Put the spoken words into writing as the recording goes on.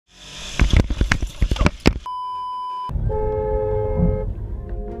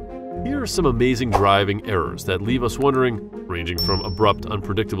Here are some amazing driving errors that leave us wondering, ranging from abrupt,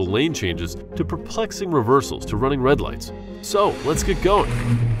 unpredictable lane changes to perplexing reversals to running red lights. So, let's get going.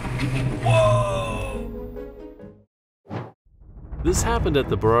 Whoa! This happened at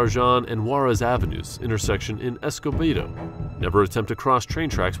the Barragán and Juárez Avenues intersection in Escobedo. Never attempt to cross train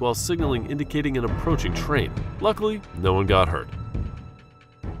tracks while signaling indicating an approaching train. Luckily, no one got hurt.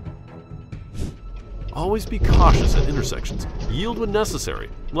 Always be cautious at intersections. Yield when necessary.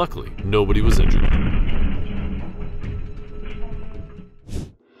 Luckily, nobody was injured.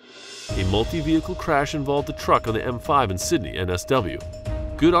 A multi-vehicle crash involved a truck on the M5 in Sydney, NSW.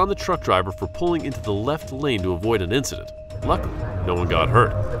 Good on the truck driver for pulling into the left lane to avoid an incident. Luckily, no one got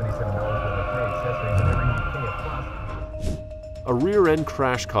hurt. A rear-end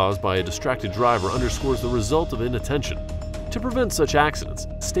crash caused by a distracted driver underscores the result of inattention. To prevent such accidents,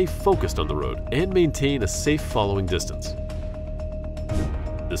 stay focused on the road and maintain a safe following distance.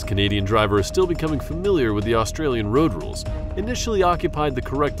 This Canadian driver is still becoming familiar with the Australian road rules. Initially occupied the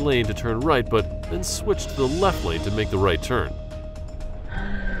correct lane to turn right, but then switched to the left lane to make the right turn.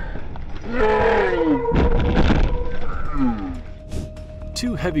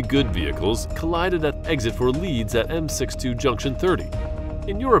 Two heavy good vehicles collided at exit for Leeds at M62 Junction 30.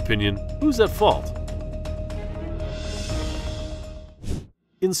 In your opinion, who's at fault?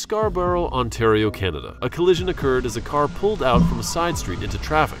 In Scarborough, Ontario, Canada, a collision occurred as a car pulled out from a side street into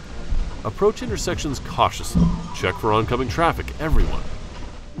traffic. Approach intersections cautiously. Check for oncoming traffic, everyone.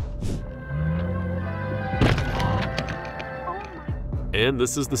 And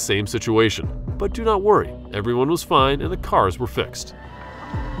this is the same situation. But do not worry, everyone was fine and the cars were fixed.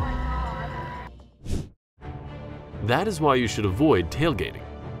 That is why you should avoid tailgating.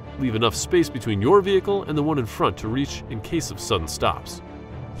 Leave enough space between your vehicle and the one in front to reach in case of sudden stops.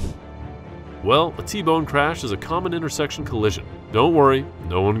 Well, a T-bone crash is a common intersection collision. Don't worry,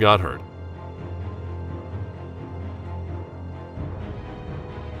 no one got hurt.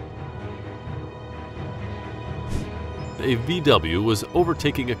 A VW was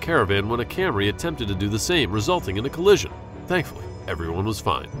overtaking a caravan when a Camry attempted to do the same, resulting in a collision. Thankfully, everyone was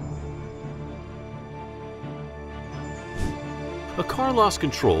fine. A car lost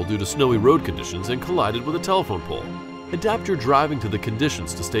control due to snowy road conditions and collided with a telephone pole. Adapt your driving to the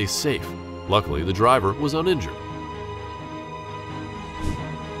conditions to stay safe. Luckily, the driver was uninjured.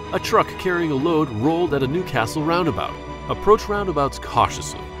 A truck carrying a load rolled at a Newcastle roundabout. Approach roundabouts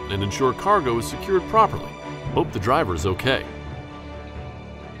cautiously and ensure cargo is secured properly. Hope the driver is okay.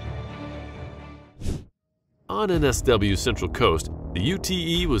 On NSW Central Coast, the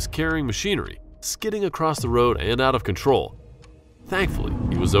UTE was carrying machinery, skidding across the road and out of control. Thankfully,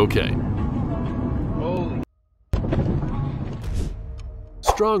 he was okay.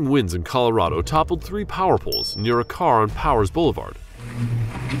 Strong winds in Colorado toppled 3 power poles near a car on Powers Boulevard.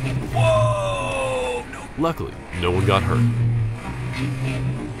 Whoa! Luckily, no one got hurt.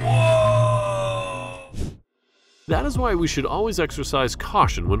 Whoa! That is why we should always exercise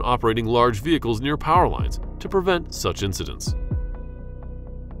caution when operating large vehicles near power lines to prevent such incidents.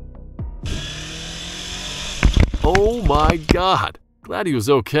 Oh my God! Glad he was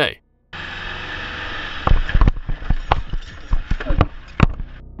okay.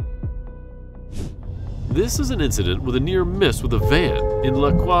 This is an incident with a near miss with a van in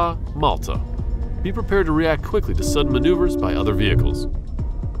WELUCK, Malta. Be prepared to react quickly to sudden maneuvers by other vehicles.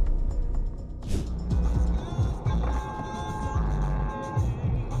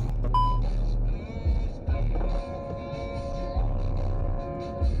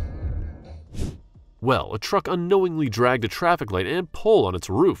 Well, a truck unknowingly dragged a traffic light and pole on its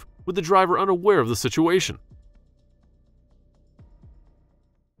roof, with the driver unaware of the situation.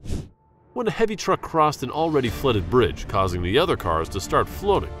 When a heavy truck crossed an already flooded bridge, causing the other cars to start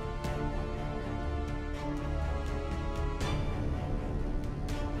floating.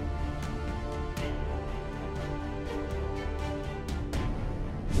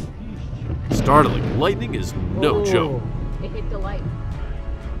 Startling, lightning is no joke. It hit the light.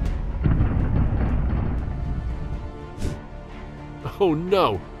 Oh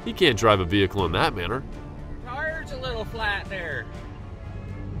no, he can't drive a vehicle in that manner. Tire's a little flat there.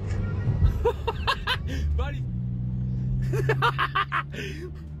 Buddy.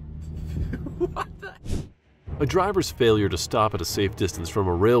 What the? A driver's failure to stop at a safe distance from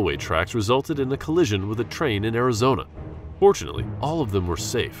a railway tracks resulted in a collision with a train in Arizona. Fortunately, all of them were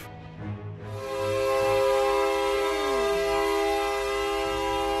safe.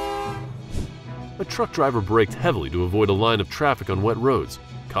 A truck driver braked heavily to avoid a line of traffic on wet roads,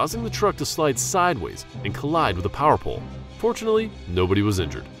 causing the truck to slide sideways and collide with a power pole. Fortunately, nobody was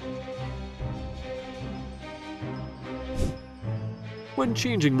injured. When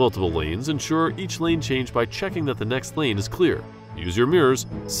changing multiple lanes, ensure each lane change by checking that the next lane is clear. Use your mirrors,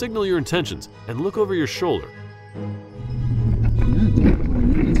 signal your intentions, and look over your shoulder.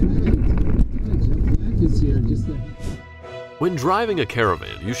 When driving a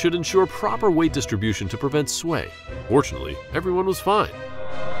caravan, you should ensure proper weight distribution to prevent sway. Fortunately, everyone was fine.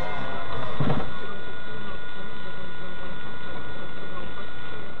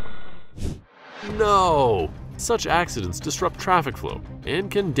 No! Such accidents disrupt traffic flow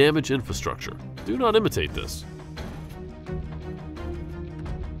and can damage infrastructure. Do not imitate this.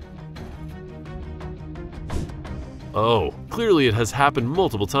 Oh, clearly it has happened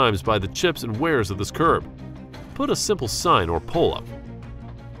multiple times by the chips and wears of this curb. Put a simple sign or pole up.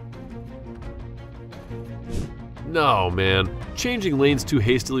 No, man. Changing lanes too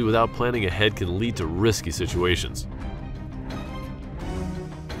hastily without planning ahead can lead to risky situations.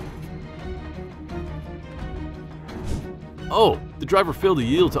 Oh, the driver failed to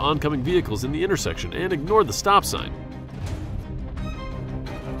yield to oncoming vehicles in the intersection and ignored the stop sign.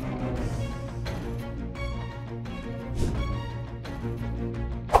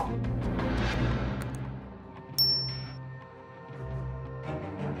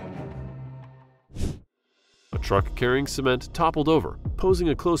 A truck carrying cement toppled over, posing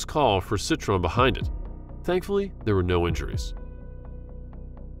a close call for Citroën behind it. Thankfully, there were no injuries.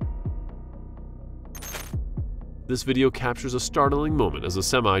 This video captures a startling moment as a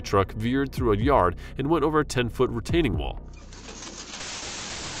semi-truck veered through a yard and went over a 10-foot retaining wall.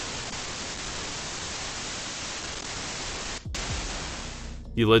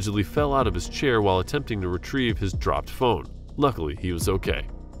 He allegedly fell out of his chair while attempting to retrieve his dropped phone. Luckily, he was okay.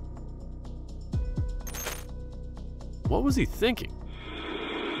 What was he thinking?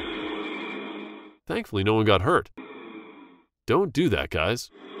 Thankfully, no one got hurt. Don't do that, guys.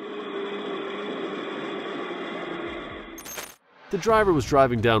 The driver was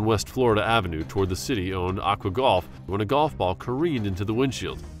driving down West Florida Avenue toward the city-owned Aqua Golf when a golf ball careened into the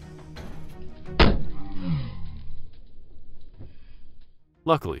windshield.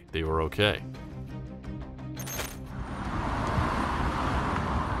 Luckily, they were okay.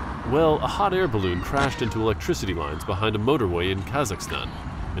 Well, a hot air balloon crashed into electricity lines behind a motorway in Kazakhstan.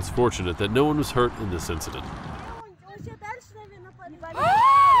 It's fortunate that no one was hurt in this incident.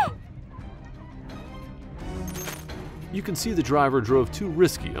 You can see the driver drove too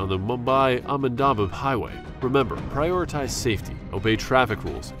risky on the Mumbai-Ahmedabad highway. Remember, prioritize safety, obey traffic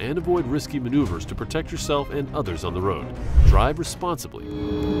rules, and avoid risky maneuvers to protect yourself and others on the road. Drive responsibly.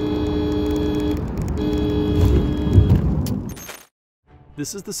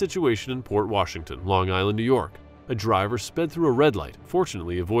 This is the situation in Port Washington, Long Island, New York. A driver sped through a red light,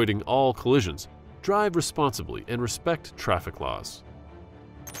 fortunately avoiding all collisions. Drive responsibly and respect traffic laws.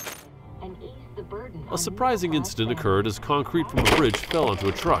 A surprising incident occurred as concrete from a bridge fell onto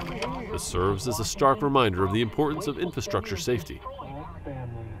a truck. This serves as a stark reminder of the importance of infrastructure safety.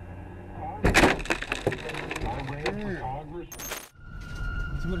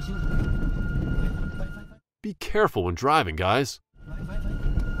 Be careful when driving, guys.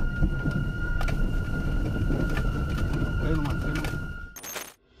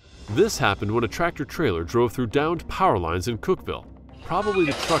 This happened when a tractor-trailer drove through downed power lines in Cookville. Probably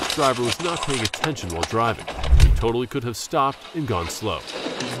the truck's driver was not paying attention while driving. He totally could have stopped and gone slow.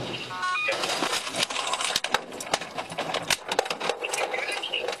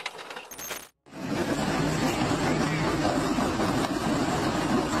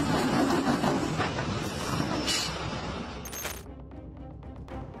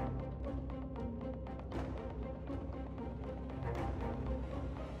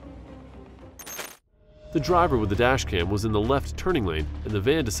 The driver with the dash cam was in the left turning lane and the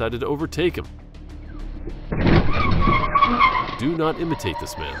van decided to overtake him. Do not imitate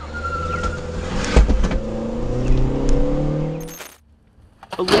this man.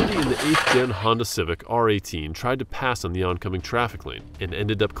 A lady in the 8th gen Honda Civic R18 tried to pass on the oncoming traffic lane and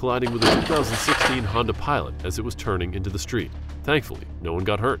ended up colliding with a 2016 Honda Pilot as it was turning into the street. Thankfully, no one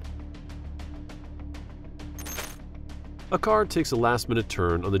got hurt. A car takes a last-minute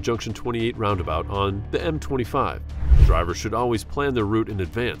turn on the Junction 28 roundabout on the M25. Drivers should always plan their route in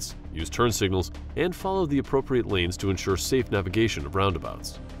advance, use turn signals, and follow the appropriate lanes to ensure safe navigation of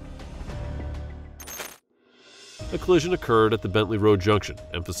roundabouts. A collision occurred at the Bentley Road Junction,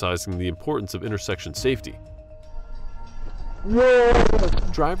 emphasizing the importance of intersection safety.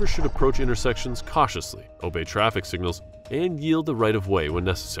 Drivers should approach intersections cautiously, obey traffic signals, and yield the right-of-way when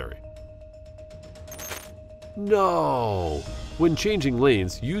necessary. No! When changing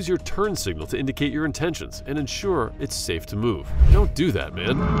lanes, use your turn signal to indicate your intentions and ensure it's safe to move. Don't do that,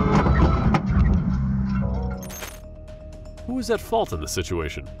 man. Who is at fault in this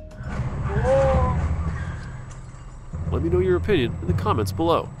situation? Let me know your opinion in the comments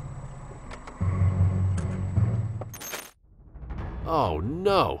below. Oh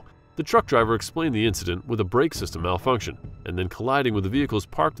no! The truck driver explained the incident with a brake system malfunction, and then colliding with the vehicles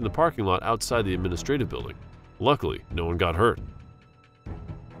parked in the parking lot outside the administrative building. Luckily, no one got hurt.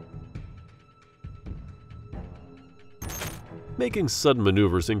 Making sudden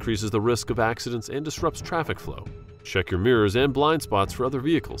maneuvers increases the risk of accidents and disrupts traffic flow. Check your mirrors and blind spots for other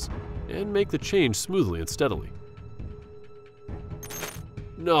vehicles, and make the change smoothly and steadily.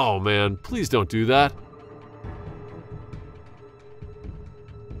 No, man, please don't do that.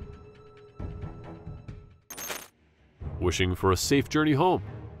 Wishing for a safe journey home.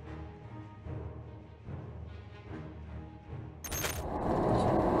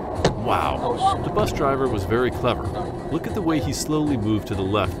 Wow, the bus driver was very clever. Look at the way he slowly moved to the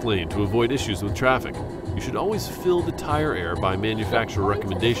left lane to avoid issues with traffic. You should always fill the tire air by manufacturer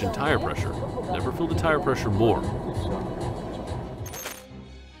recommendation tire pressure. Never fill the tire pressure more.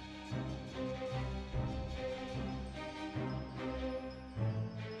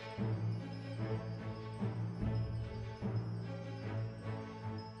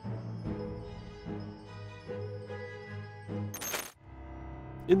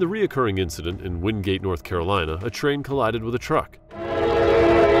 In the reoccurring incident in Wingate, North Carolina, a train collided with a truck.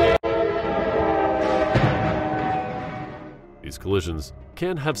 These collisions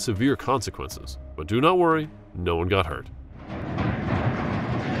can have severe consequences, but do not worry, no one got hurt.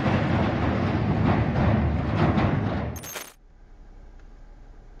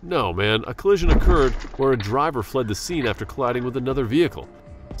 No, man, a collision occurred where a driver fled the scene after colliding with another vehicle.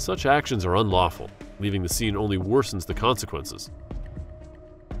 Such actions are unlawful. Leaving the scene only worsens the consequences.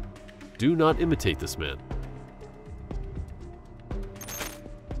 Do not imitate this man.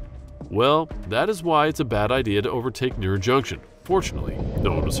 Well, that is why it's a bad idea to overtake near a junction. Fortunately,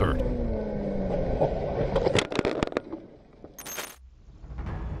 no one was hurt.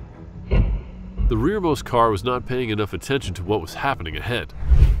 The rearmost car was not paying enough attention to what was happening ahead.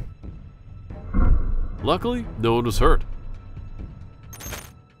 Luckily, no one was hurt.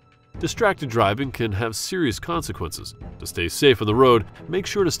 Distracted driving can have serious consequences. To stay safe on the road, make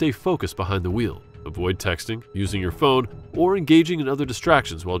sure to stay focused behind the wheel. Avoid texting, using your phone, or engaging in other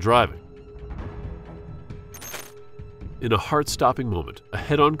distractions while driving. In a heart-stopping moment, a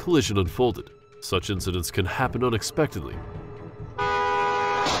head-on collision unfolded. Such incidents can happen unexpectedly.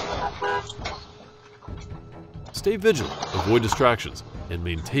 Stay vigilant, avoid distractions, and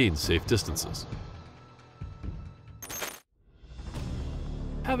maintain safe distances.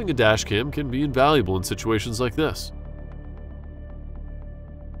 Having a dash cam can be invaluable in situations like this.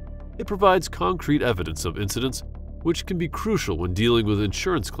 It provides concrete evidence of incidents, which can be crucial when dealing with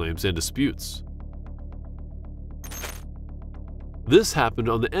insurance claims and disputes. This happened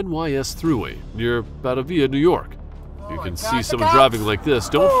on the NYS Thruway near Barragán, New York. If you can see someone driving like this,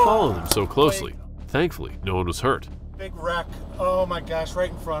 don't follow them so closely. Thankfully, no one was hurt. Big wreck. Oh my gosh, right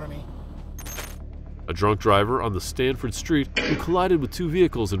in front of me. A drunk driver on the Stanford Street who collided with two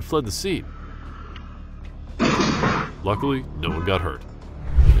vehicles and fled the scene. Luckily, no one got hurt.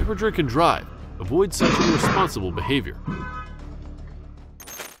 Never drink and drive. Avoid such irresponsible behavior.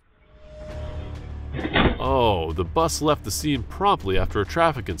 Oh, the bus left the scene promptly after a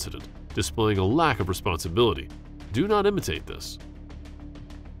traffic incident, displaying a lack of responsibility. Do not imitate this.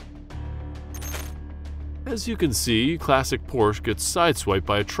 As you can see, classic Porsche gets sideswiped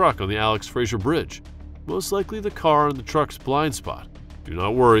by a truck on the Alex Fraser Bridge. Most likely the car in the truck's blind spot. Do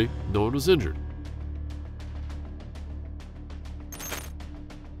not worry, no one was injured.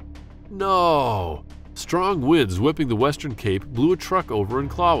 No! Strong winds whipping the Western Cape blew a truck over in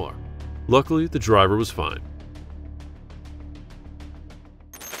Clawler. Luckily, the driver was fine.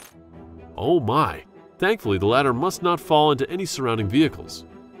 Oh my! Thankfully, the ladder must not fall into any surrounding vehicles.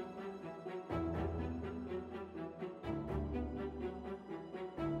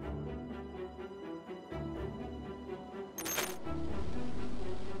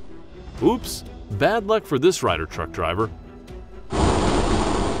 Oops! Bad luck for this Ryder truck driver.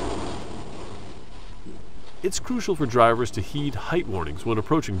 It's crucial for drivers to heed height warnings when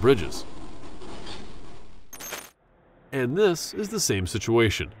approaching bridges. And this is the same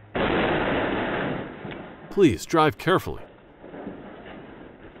situation. Please drive carefully.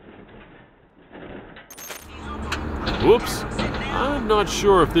 Whoops! I'm not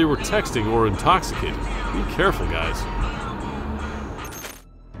sure if they were texting or intoxicated. Be careful, guys.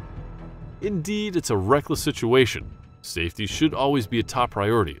 Indeed, it's a reckless situation. Safety should always be a top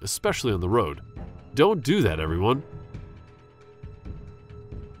priority, especially on the road. Don't do that, everyone.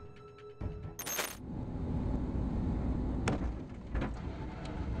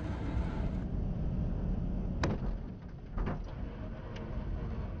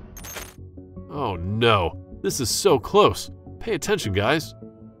 no, this is so close. Pay attention, guys.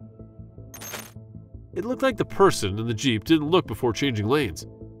 It looked like the person in the Jeep didn't look before changing lanes.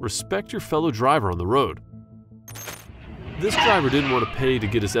 Respect your fellow driver on the road. This driver didn't want to pay to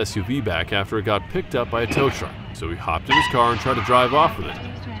get his SUV back after it got picked up by a tow truck, so he hopped in his car and tried to drive off with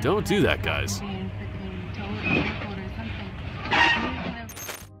it. Don't do that, guys.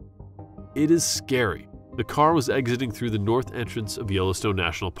 It is scary. The car was exiting through the north entrance of Yellowstone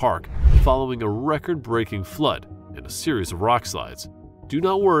National Park, following a record-breaking flood and a series of rock slides. Do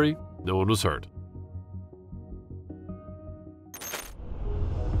not worry, no one was hurt.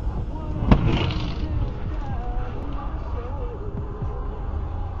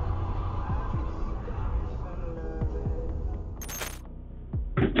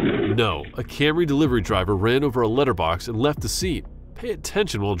 No, a Camry delivery driver ran over a letterbox and left the scene. Pay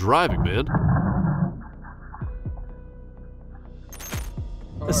attention while driving, man.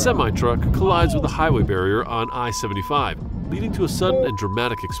 A semi-truck collides with a highway barrier on I-75, leading to a sudden and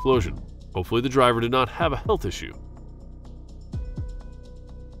dramatic explosion. Hopefully the driver did not have a health issue.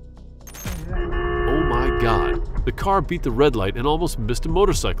 Oh my God, the car beat the red light and almost missed a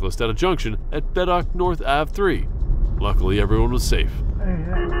motorcyclist at a junction at Beddock North Ave 3. Luckily, everyone was safe.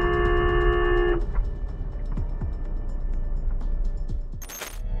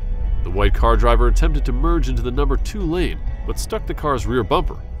 The white car driver attempted to merge into the number 2 lane, but stuck the car's rear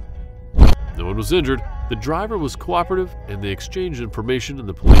bumper. No one was injured, the driver was cooperative, and they exchanged information and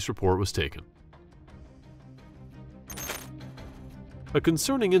the police report was taken. A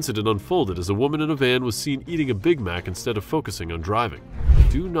concerning incident unfolded as a woman in a van was seen eating a Big Mac instead of focusing on driving.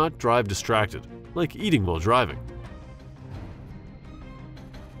 Do not drive distracted, like eating while driving.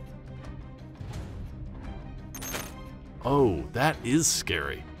 Oh, that is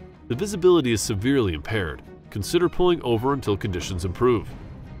scary. The visibility is severely impaired. Consider pulling over until conditions improve.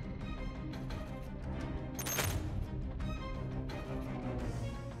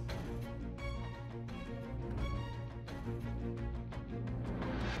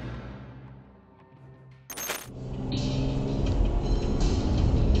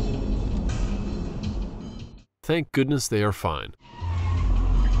 Thank goodness they are fine.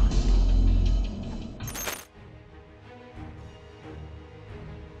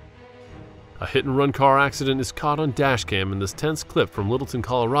 A hit-and-run car accident is caught on dashcam in this tense clip from Littleton,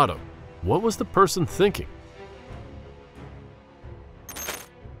 Colorado. What was the person thinking?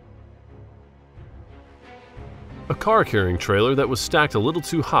 A car-carrying trailer that was stacked a little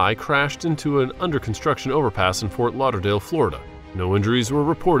too high crashed into an under-construction overpass in Fort Lauderdale, Florida. No injuries were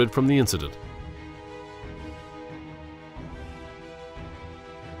reported from the incident.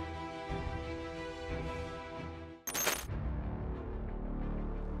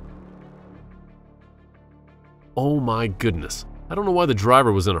 Oh my goodness. I don't know why the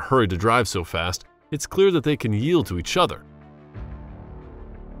driver was in a hurry to drive so fast. It's clear that they can yield to each other.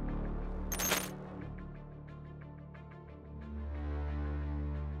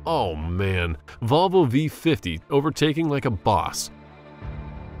 Oh man, Volvo V50 overtaking like a boss.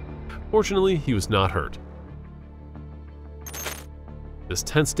 Fortunately, he was not hurt. This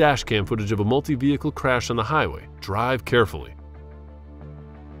tense dashcam footage of a multi-vehicle crash on the highway. Drive carefully.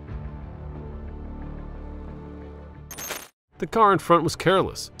 The car in front was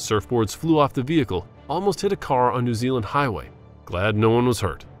careless. Surfboards flew off the vehicle, almost hit a car on New Zealand highway. Glad no one was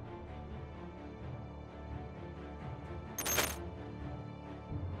hurt.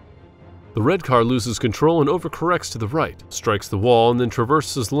 The red car loses control and overcorrects to the right, strikes the wall, and then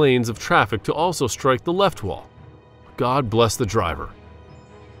traverses lanes of traffic to also strike the left wall. God bless the driver.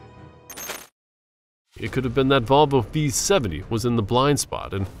 It could have been that Volvo V70 was in the blind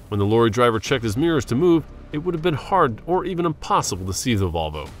spot, and when the lorry driver checked his mirrors to move, it would have been hard or even impossible to see the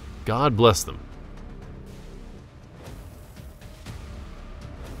Volvo. God bless them.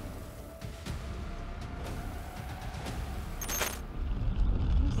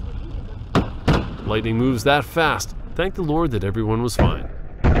 Lightning moves that fast. Thank the Lord that everyone was fine.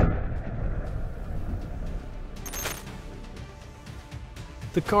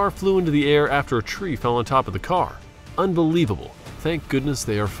 The car flew into the air after a tree fell on top of the car. Unbelievable. Thank goodness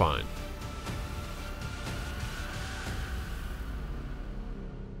they are fine.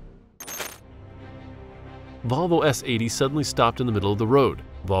 Volvo S80 suddenly stopped in the middle of the road.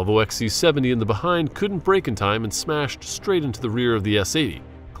 Volvo XC70 in the behind couldn't brake in time and smashed straight into the rear of the S80.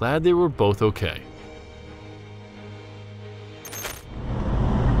 Glad they were both okay.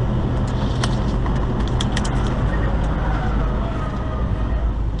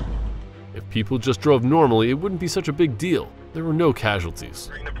 If people just drove normally, it wouldn't be such a big deal. There were no casualties.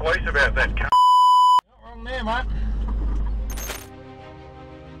 Ring the police about that. Wrong there, mate.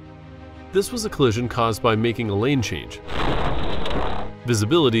 This was a collision caused by making a lane change.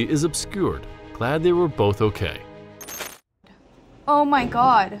 Visibility is obscured. Glad they were both okay. Oh my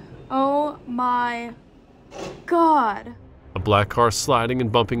god. Oh my god. A black car sliding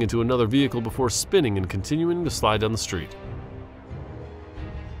and bumping into another vehicle before spinning and continuing to slide down the street.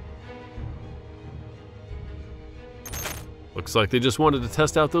 Looks like they just wanted to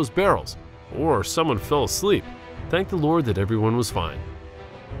test out those barrels. Or someone fell asleep. Thank the Lord that everyone was fine.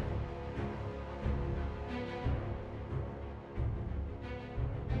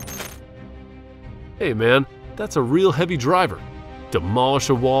 Hey man, that's a real heavy driver. Demolish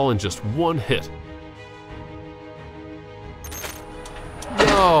a wall in just one hit.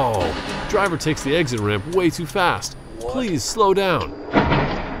 No! Driver takes the exit ramp way too fast. Please slow down.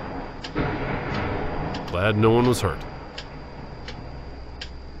 Glad no one was hurt.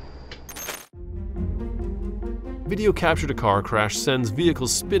 Video captured a car crash sends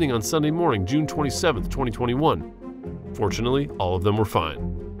vehicles spinning on Sunday morning, June 27, 2021. Fortunately, all of them were fine.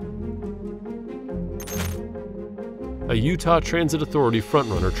 A Utah Transit Authority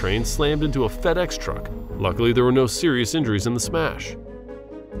frontrunner train slammed into a FedEx truck. Luckily, there were no serious injuries in the smash.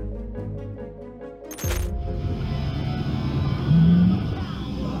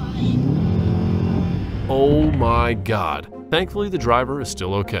 Oh my God. Thankfully, the driver is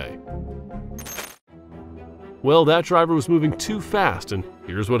still okay. Well, that driver was moving too fast, and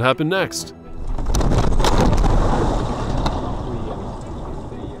here's what happened next.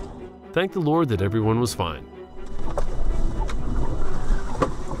 Thank the Lord that everyone was fine.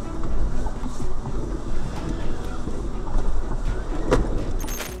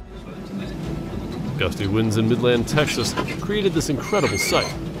 Gusty winds in Midland, Texas created this incredible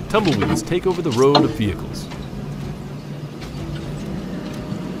sight. Tumbleweeds take over the road of vehicles.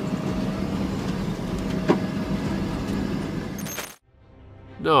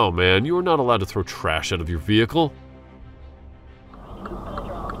 No, man, you are not allowed to throw trash out of your vehicle.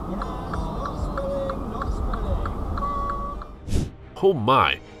 Oh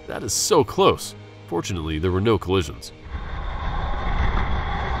my, that is so close. Fortunately, there were no collisions.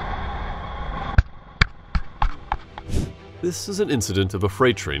 This is an incident of a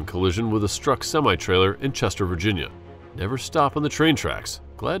freight train collision with a struck semi-trailer in Chester, Virginia. Never stop on the train tracks.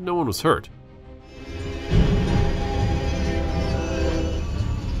 Glad no one was hurt.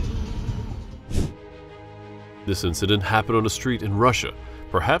 This incident happened on a street in Russia.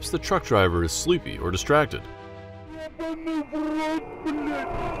 Perhaps the truck driver is sleepy or distracted.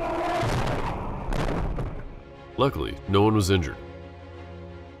 Luckily, no one was injured.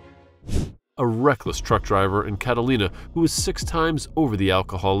 A reckless truck driver in Catalina who was 6 times over the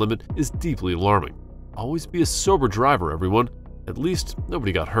alcohol limit is deeply alarming. Always be a sober driver, everyone. At least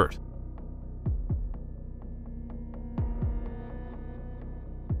nobody got hurt.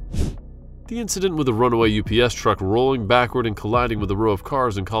 The incident with a runaway UPS truck rolling backward and colliding with a row of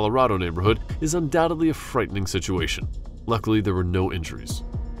cars in Colorado neighborhood is undoubtedly a frightening situation. Luckily, there were no injuries.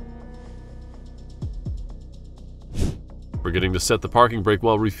 Forgetting to set the parking brake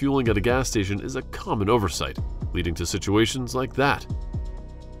while refueling at a gas station is a common oversight, leading to situations like that.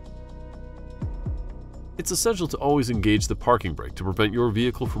 It's essential to always engage the parking brake to prevent your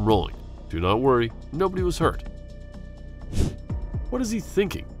vehicle from rolling. Do not worry, nobody was hurt. What is he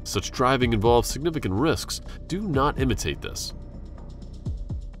thinking? Such driving involves significant risks. Do not imitate this.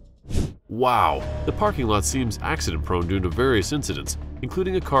 Wow, the parking lot seems accident-prone due to various incidents,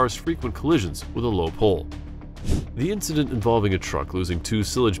 including a car's frequent collisions with a low pole. The incident involving a truck losing 2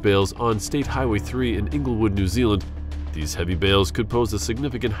 silage bales on State Highway 3 in Inglewood, New Zealand. These heavy bales could pose a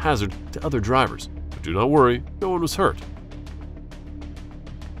significant hazard to other drivers, but do not worry, no one was hurt.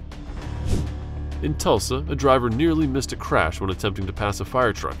 In Tulsa, a driver nearly missed a crash when attempting to pass a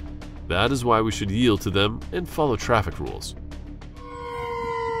fire truck. That is why we should yield to them and follow traffic rules.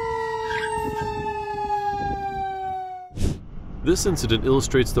 This incident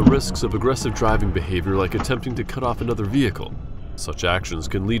illustrates the risks of aggressive driving behavior like attempting to cut off another vehicle. Such actions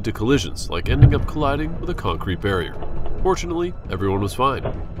can lead to collisions, like ending up colliding with a concrete barrier. Fortunately, everyone was fine.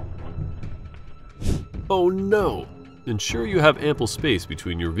 Oh no! Ensure you have ample space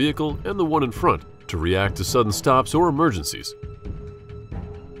between your vehicle and the one in front to react to sudden stops or emergencies.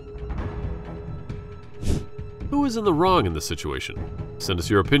 Who is in the wrong in this situation? Send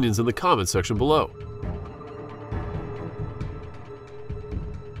us your opinions in the comments section below.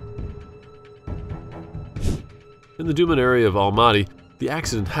 In the Duman area of Almaty, the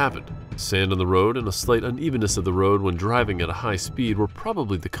accident happened. Sand on the road and a slight unevenness of the road when driving at a high speed were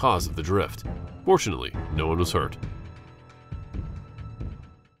probably the cause of the drift. Fortunately, no one was hurt.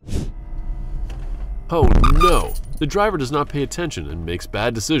 Oh no! The driver does not pay attention and makes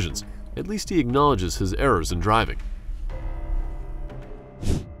bad decisions. At least he acknowledges his errors in driving.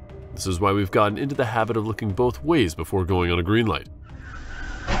 This is why we've gotten into the habit of looking both ways before going on a green light.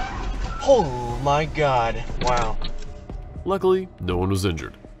 Oh my God, wow. Luckily, no one was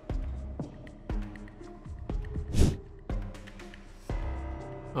injured.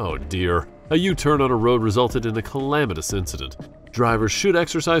 Oh dear, a U-turn on a road resulted in a calamitous incident. Drivers should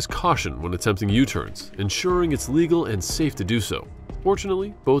exercise caution when attempting U-turns, ensuring it's legal and safe to do so.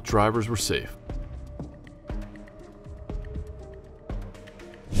 Fortunately, both drivers were safe.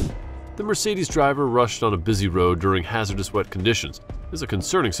 The Mercedes driver rushed on a busy road during hazardous wet conditions is a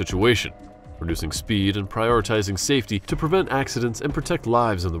concerning situation, reducing speed and prioritizing safety to prevent accidents and protect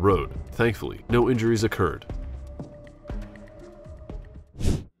lives on the road. Thankfully, no injuries occurred.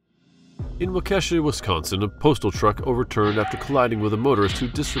 In Waukesha, Wisconsin, a postal truck overturned after colliding with a motorist who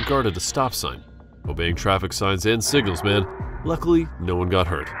disregarded a stop sign. Obeying traffic signs and signals, man. Luckily, no one got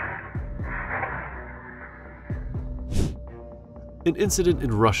hurt. An incident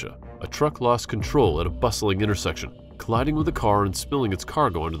in Russia. A truck lost control at a bustling intersection, colliding with a car and spilling its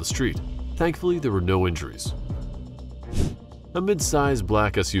cargo onto the street. Thankfully, there were no injuries. A mid-sized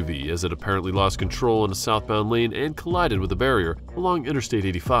black SUV, as it apparently lost control in a southbound lane and collided with a barrier along Interstate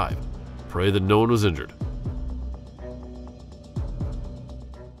 85. Pray that no one was injured.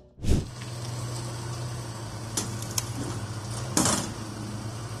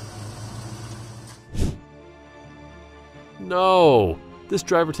 No! This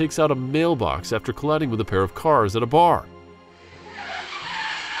driver takes out a mailbox after colliding with a pair of cars at a bar.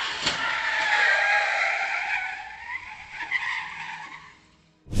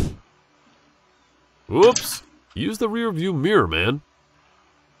 Whoops! Use the rear view mirror, man.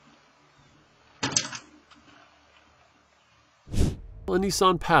 A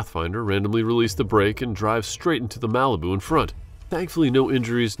Nissan Pathfinder randomly released the brake and drives straight into the Malibu in front. Thankfully, no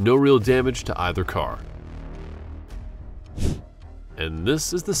injuries, no real damage to either car. And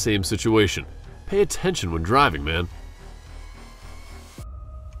this is the same situation. Pay attention when driving, man.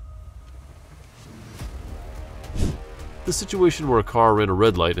 The situation where a car ran a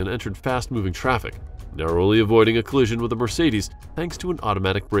red light and entered fast-moving traffic, narrowly avoiding a collision with a Mercedes thanks to an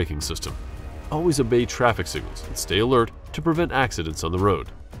automatic braking system. Always obey traffic signals and stay alert to prevent accidents on the road.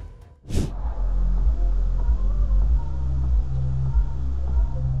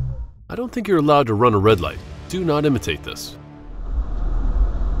 I don't think you're allowed to run a red light. Do not imitate this.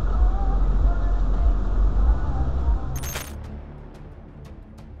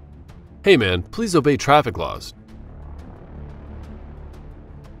 Hey man, please obey traffic laws.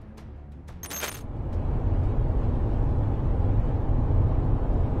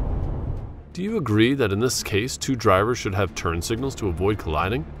 Do you agree that in this case, two drivers should have turn signals to avoid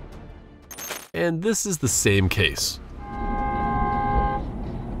colliding? And this is the same case.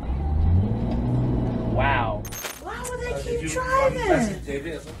 Wow. Why would they keep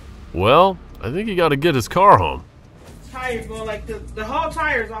driving? Well, I think he got to get his car home. Tires going like the whole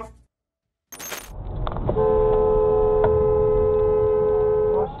tire's off.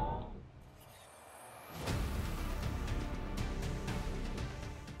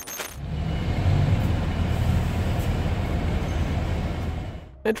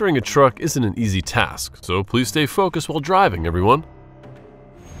 Entering a truck isn't an easy task, so please stay focused while driving, everyone.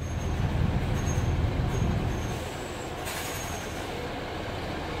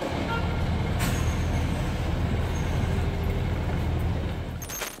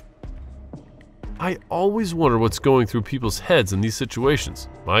 I always wonder what's going through people's heads in these situations.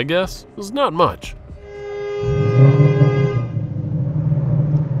 My guess is not much.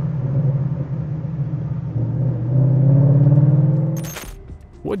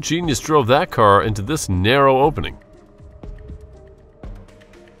 What genius drove that car into this narrow opening?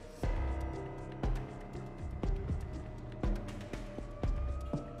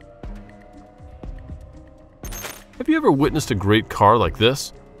 Have you ever witnessed a great car like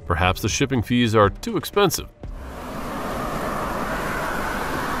this? Perhaps the shipping fees are too expensive.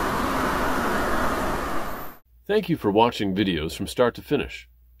 Thank you for watching videos from start to finish.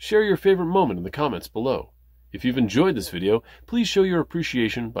 Share your favorite moment in the comments below. If you've enjoyed this video, please show your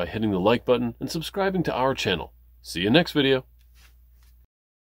appreciation by hitting the like button and subscribing to our channel. See you next video.